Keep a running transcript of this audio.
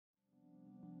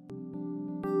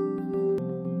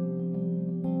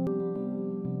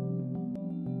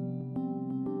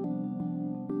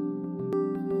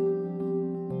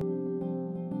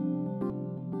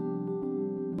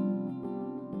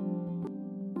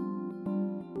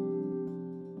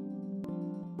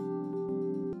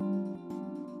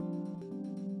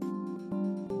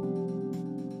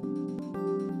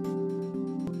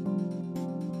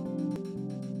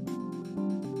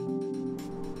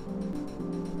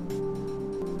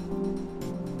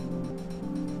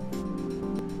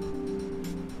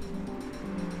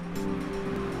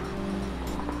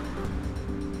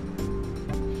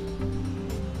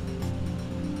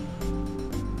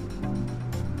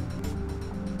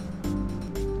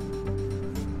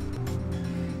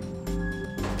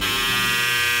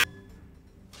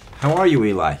How are you,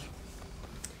 Eli?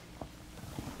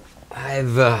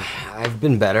 I've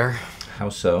been better. How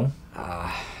so?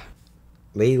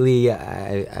 Lately,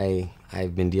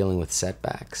 I've been dealing with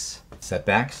setbacks.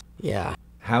 Setbacks? Yeah,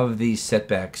 How have these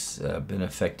setbacks been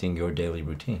affecting your daily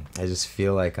routine? I just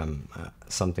feel like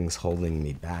something's holding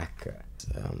me back.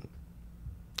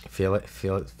 It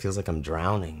feels like I'm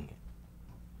drowning.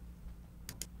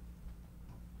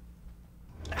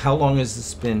 How long has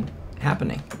this been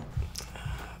happening?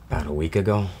 About a week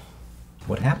ago,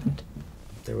 What happened?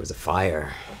 there was a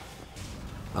fire.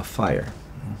 A fire.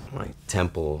 My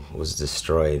temple was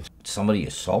destroyed. Somebody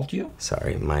assault you?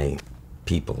 Sorry, my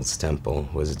people's temple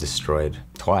was destroyed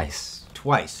twice.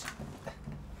 Twice.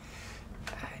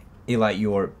 Eli,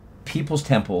 your people's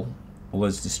temple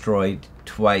was destroyed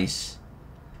twice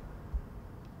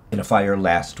in a fire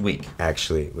last week.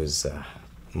 Actually, it was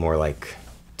more like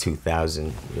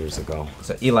 2,000 years ago.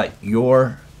 So, Eli,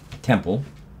 your temple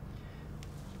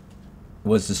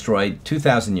was destroyed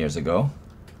 2,000 years ago,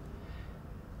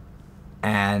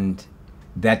 and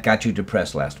that got you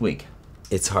depressed last week.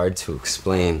 It's hard to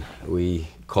explain. We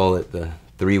call it the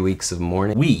 3 weeks of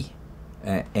mourning. We.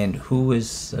 And who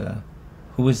is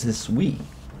this we?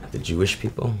 The Jewish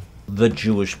people. The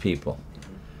Jewish people.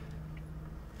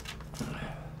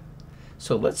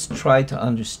 So let's try to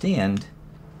understand.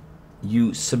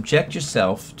 You subject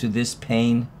yourself to this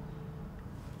pain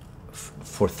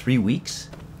for 3 weeks?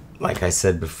 Like I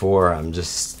said before, I'm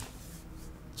just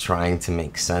trying to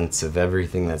make sense of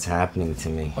everything that's happening to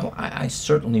me. Well, I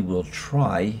certainly will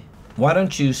try. Why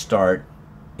don't you start,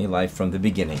 Eli, from the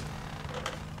beginning?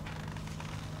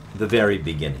 The very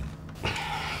beginning.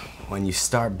 When you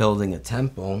start building a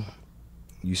temple,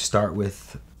 you start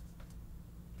with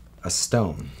a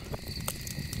stone.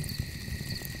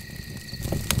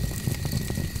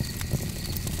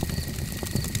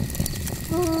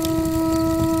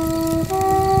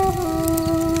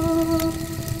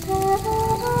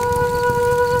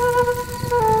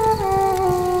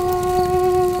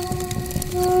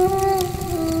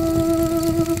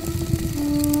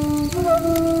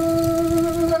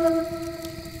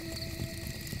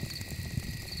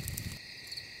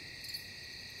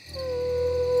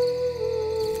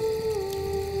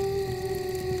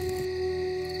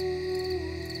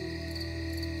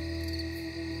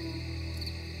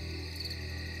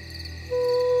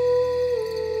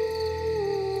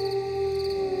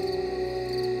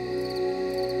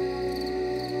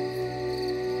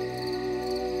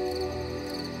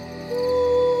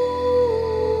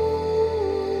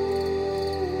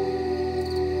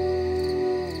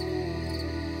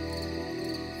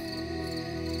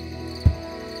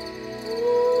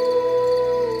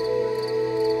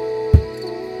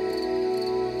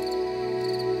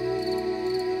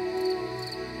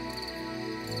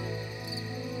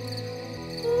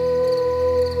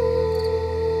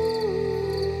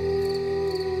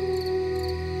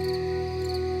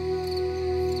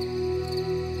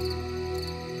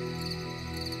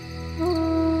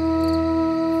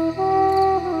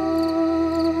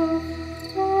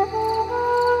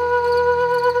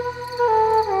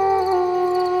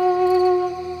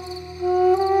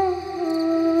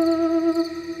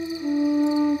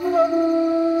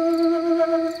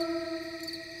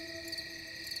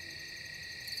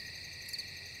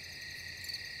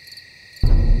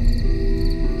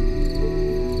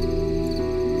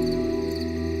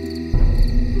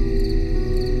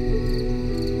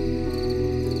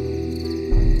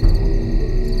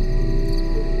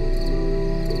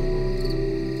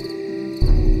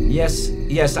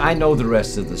 Yes, I know the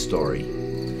rest of the story.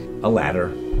 A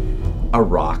ladder, a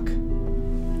rock,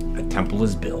 a temple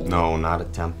is built. No, not a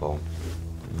temple.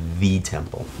 The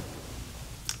temple.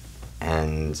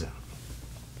 And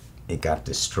it got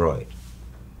destroyed.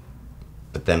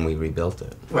 But then we rebuilt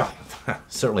it. Well,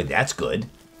 certainly that's good.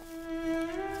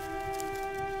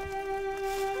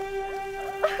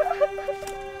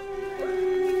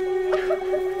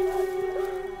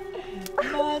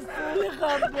 מה עשו לך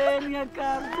בן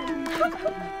יקר שלי?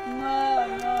 מה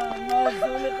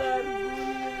עשו לך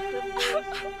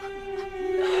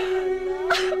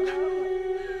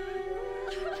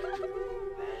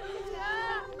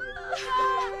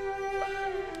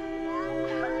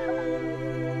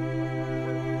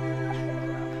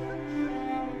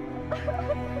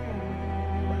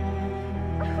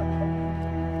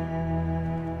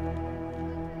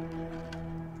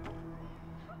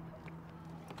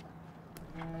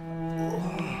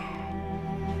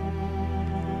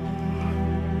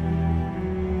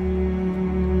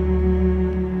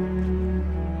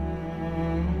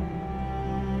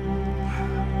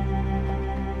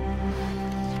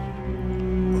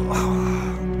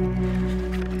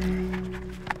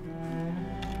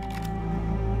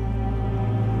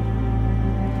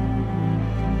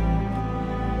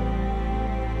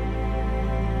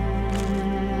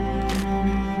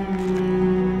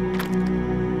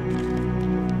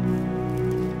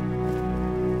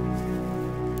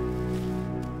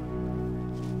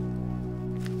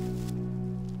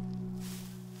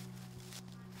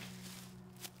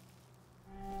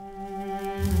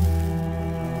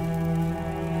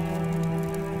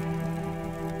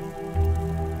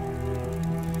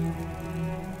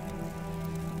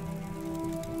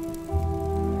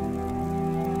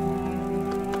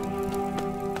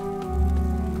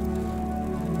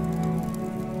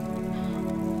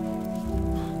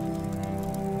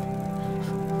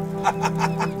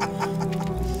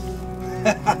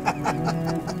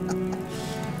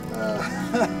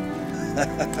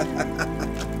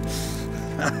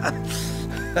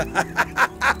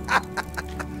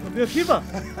רבי עקיבא,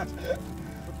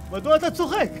 מדוע אתה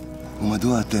צוחק?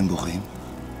 ומדוע אתם בוכים?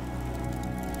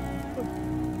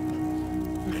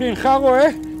 וכי אינך רואה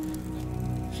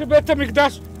שבית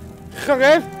המקדש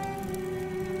חרב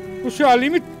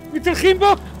ושועלים מתהלכים בו?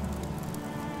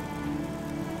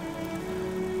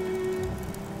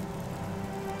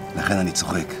 לכן אני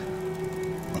צוחק.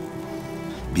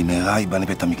 במהרה ייבנה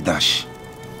בית המקדש.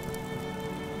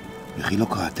 וכי לא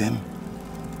קראתם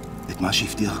את מה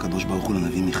שהבטיח הקדוש ברוך הוא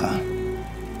לנביא מיכה?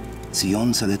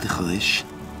 ציון שדה תחרש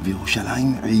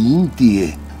וירושלים עיים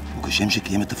תהיה. וכשם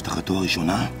שקיים את הבטחתו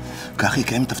הראשונה, כך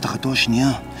יקיים את הבטחתו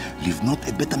השנייה, לבנות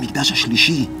את בית המקדש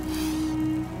השלישי.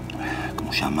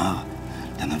 כמו שאמר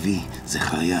לנביא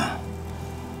זכריה,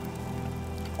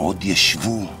 עוד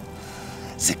ישבו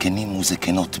זקנים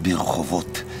וזקנות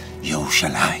ברחובות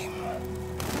ירושלים.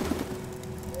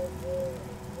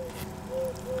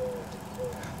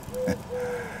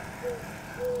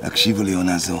 הקשיבו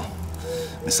ליונה זו,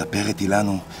 מספרת היא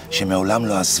לנו שמעולם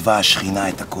לא עזבה השכינה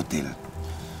את הכותל.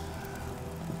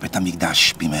 בית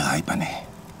המקדש במהרה ייבנה.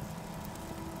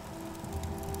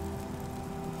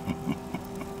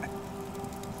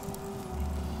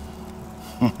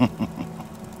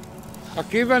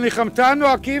 עקיבא, ניחמתנו,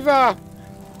 עקיבא!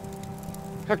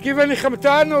 עקיבא,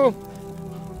 ניחמתנו!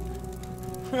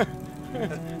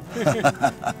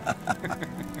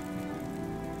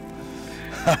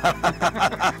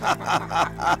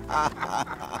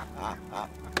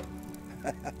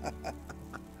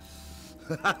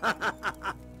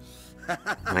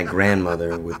 My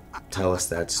grandmother would tell us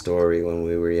that story when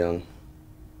we were young.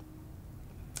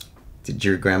 Did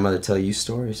your grandmother tell you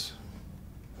stories?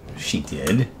 She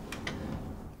did.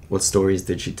 What stories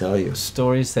did she tell you?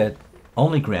 Stories that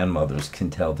only grandmothers can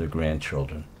tell their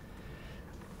grandchildren.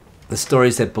 The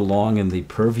stories that belong in the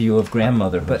purview of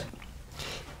grandmotherhood. But,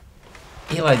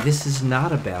 Eli, this is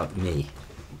not about me.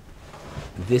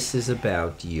 This is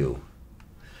about you.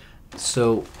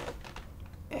 So,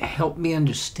 help me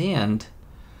understand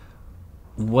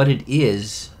what it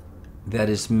is that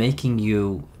is making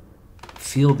you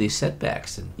feel these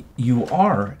setbacks. You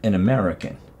are an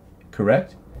American,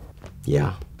 correct?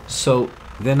 Yeah. So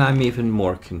then I'm even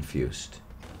more confused.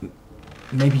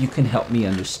 Maybe you can help me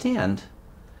understand,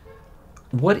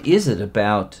 what is it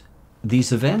about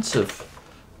these events of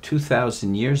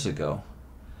 2,000 years ago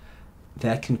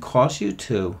that can cause you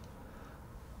to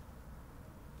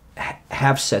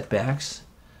have setbacks,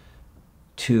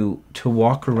 to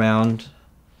walk around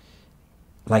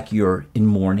like you're in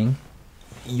mourning?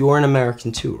 You're an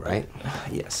American too, right?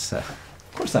 Yes, of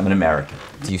course I'm an American.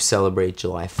 Do you celebrate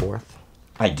July 4th?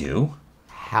 I do.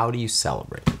 How do you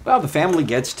celebrate? Well, the family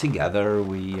gets together,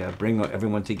 we bring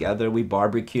everyone together, we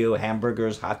barbecue,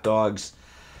 hamburgers, hot dogs.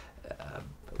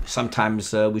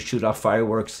 Sometimes we shoot off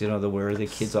fireworks, where the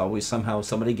kids always somehow,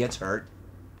 somebody gets hurt.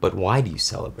 But why do you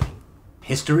celebrate?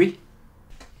 History?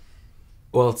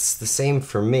 Well, it's the same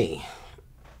for me.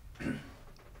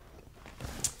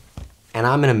 And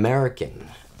I'm an American.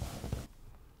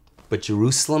 But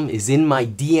Jerusalem is in my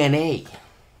DNA.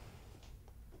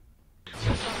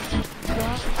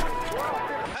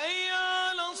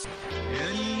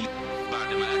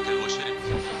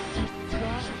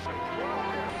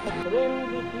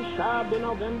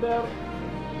 בנובמבר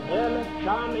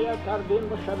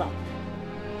 1947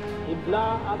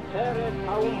 קיבלה עצרת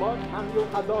האומות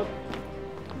המאוחדות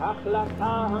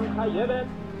החלטה המחייבת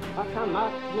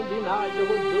הקמת מדינה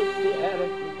יהודית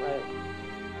בארץ ישראל.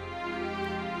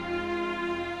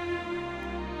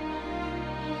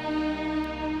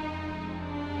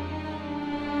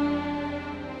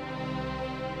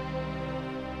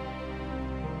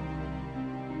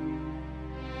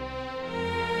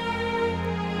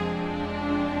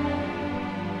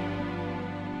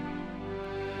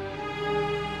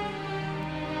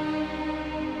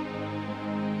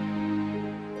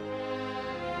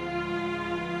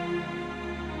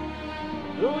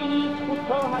 זוהי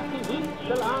זכותו הטבעית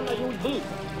של העם היהודי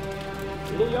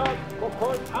להיות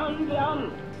ככל עם ועם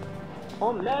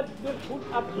עומד ברשות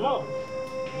עצמו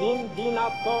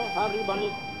במדינתו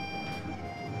הריבונית.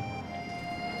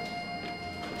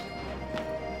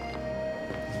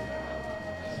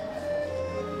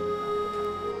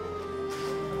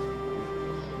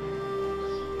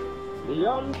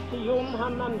 ביום סיום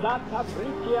המנדט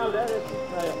הבריטי על ארץ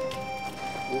ישראל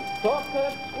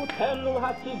ותוקף זכותנו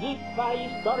הטבעית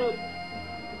וההיסטורית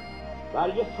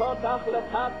ועל יסוד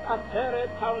החלטת עצרת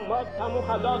האומות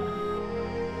המאוחדות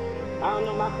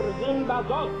אנו מכריזים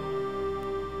בזאת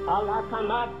על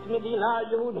הקמת מדינה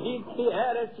יהודית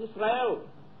בארץ ישראל.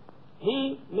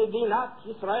 היא מדינת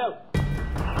ישראל.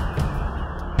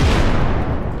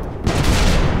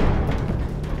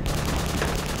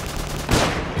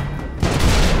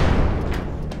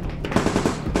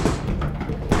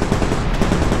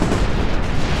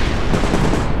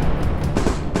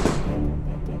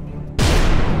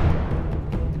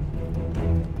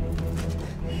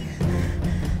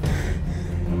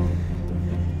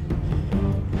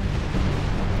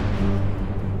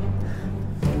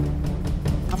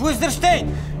 Wo ist der Stein?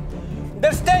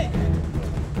 Der Stein!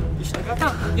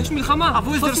 השתגעת? יש מלחמה!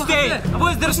 Wo ist der Stein? Wo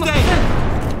ist der Stein?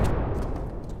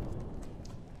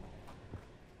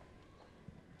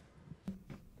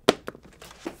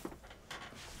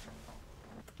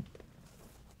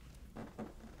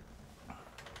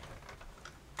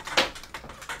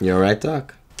 You alright,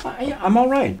 Doc? I'm all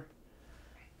right.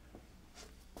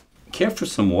 Care for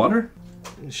some water?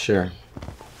 Sure.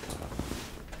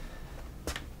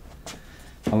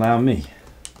 Allow me.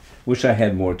 Wish I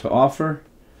had more to offer.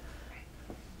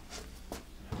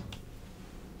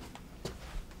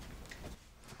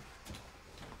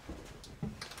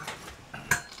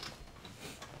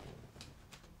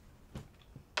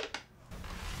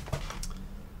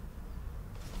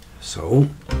 So?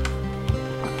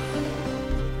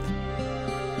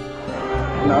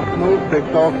 אנחנו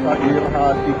בתוך העיר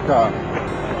העתיקה.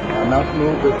 אנחנו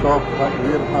בתוך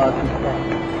העיר העתיקה.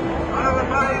 הר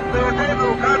הבית בידינו,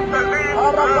 כאן תבין,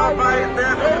 הר הבית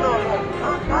בידינו.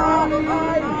 הר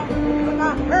הבית,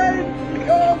 נחל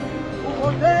ציון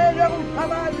ובונה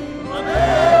ירושלים.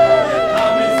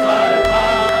 עם ישראל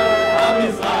חי, עם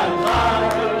ישראל חי,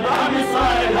 עם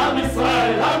ישראל, עם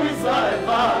ישראל, עם ישראל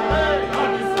חי,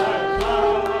 עם ישראל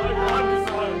חי, עם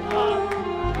ישראל חי,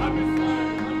 עם ישראל.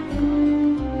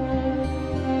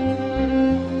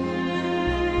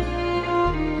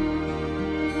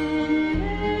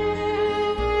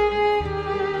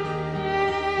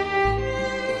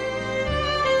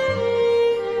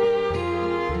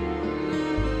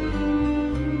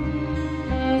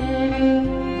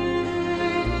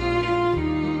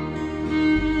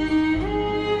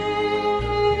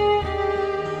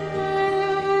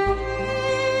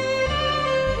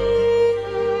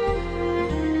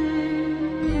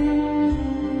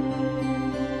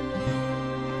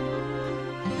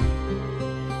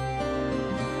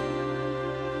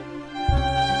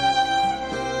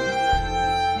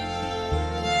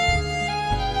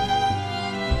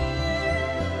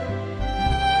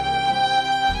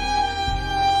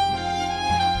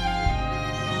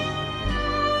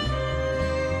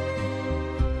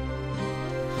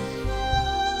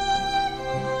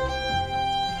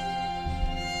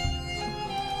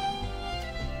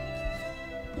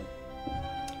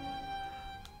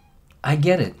 I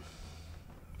get it.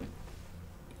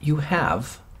 You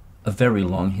have a very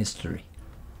long history.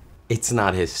 It's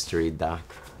not history, Doc.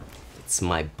 It's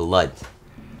my blood.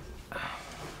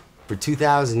 For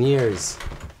 2,000 years,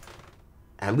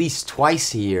 at least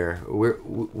twice a year,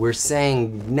 we're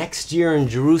saying next year in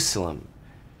Jerusalem.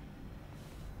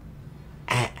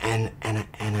 And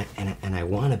I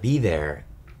want to be there,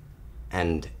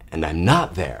 and I'm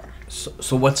not there.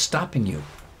 So what's stopping you?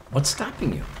 What's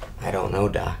stopping you? I don't know,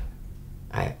 Doc.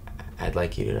 I'd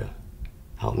like you to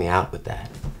help me out with that.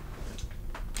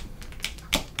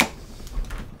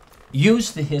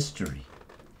 Use the history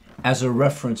as a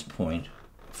reference point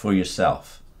for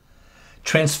yourself.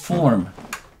 Transform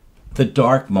the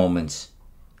dark moments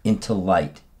into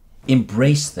light.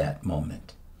 Embrace that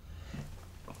moment.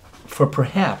 For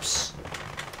perhaps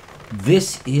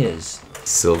this is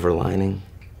silver lining.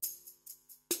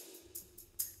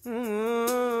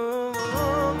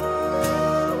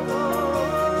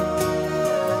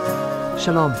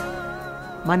 Shalom.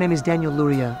 My name is Daniel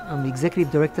Luria. I'm the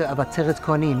Executive Director of Atzeret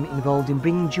Kohanim, involved in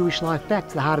bringing Jewish life back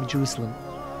to the heart of Jerusalem.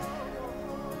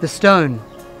 The stone,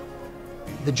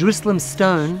 the Jerusalem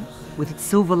stone with its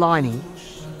silver lining,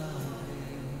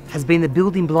 has been the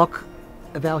building block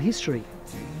of our history.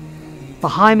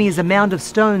 Behind me is a mound of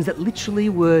stones that literally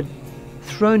were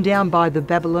thrown down by the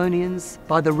Babylonians,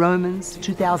 by the Romans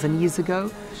 2,000 years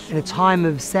ago, in a time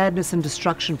of sadness and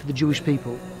destruction for the Jewish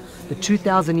people. But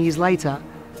 2,000 years later,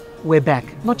 we're back,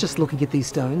 not just looking at these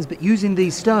stones, but using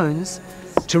these stones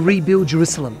to rebuild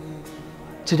Jerusalem.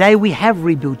 Today we have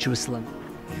rebuilt Jerusalem.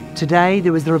 Today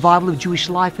there is the revival of Jewish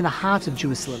life in the heart of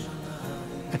Jerusalem.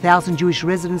 1,000 Jewish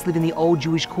residents live in the old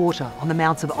Jewish quarter on the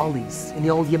Mount of Olives, in the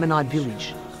old Yemenite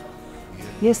village.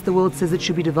 Yes, the world says it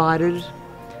should be divided,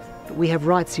 but we have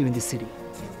rights here in this city.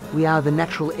 We are the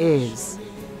natural heirs.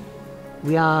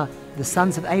 We are the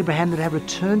sons of Abraham that have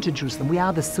returned to Jerusalem. We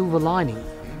are the silver lining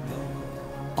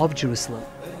of Jerusalem.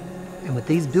 And with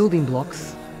these building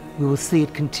blocks, we will see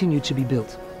it continue to be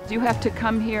built. You have to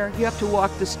come here, you have to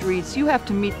walk the streets, you have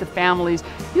to meet the families,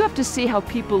 you have to see how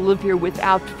people live here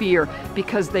without fear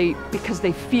because they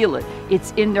feel it.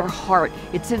 It's in their heart,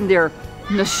 it's in their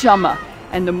neshama.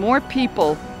 And the more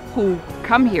people who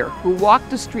come here, who walk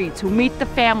the streets, who meet the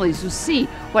families, who see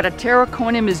what Ateret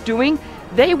Cohanim is doing,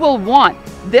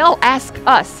 they'll ask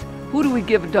us, who do we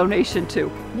give a donation to?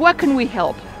 What can we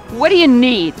help? What do you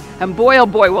need? And boy, oh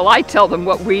boy, will I tell them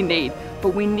what we need.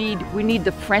 But we need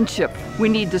the friendship, we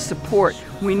need the support,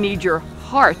 we need your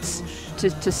hearts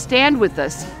to stand with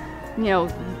us,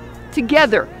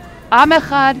 together. Am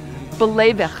echad,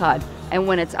 belev echad. And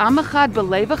when it's Am echad,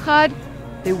 belev echad,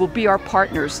 they will be our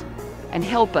partners and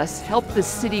help us, help the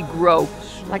city grow.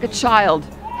 Like a child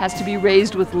has to be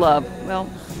raised with love. Well,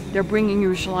 they're bringing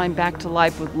Yerushalayim back to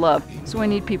life with love. So I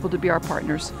need people to be our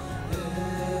partners.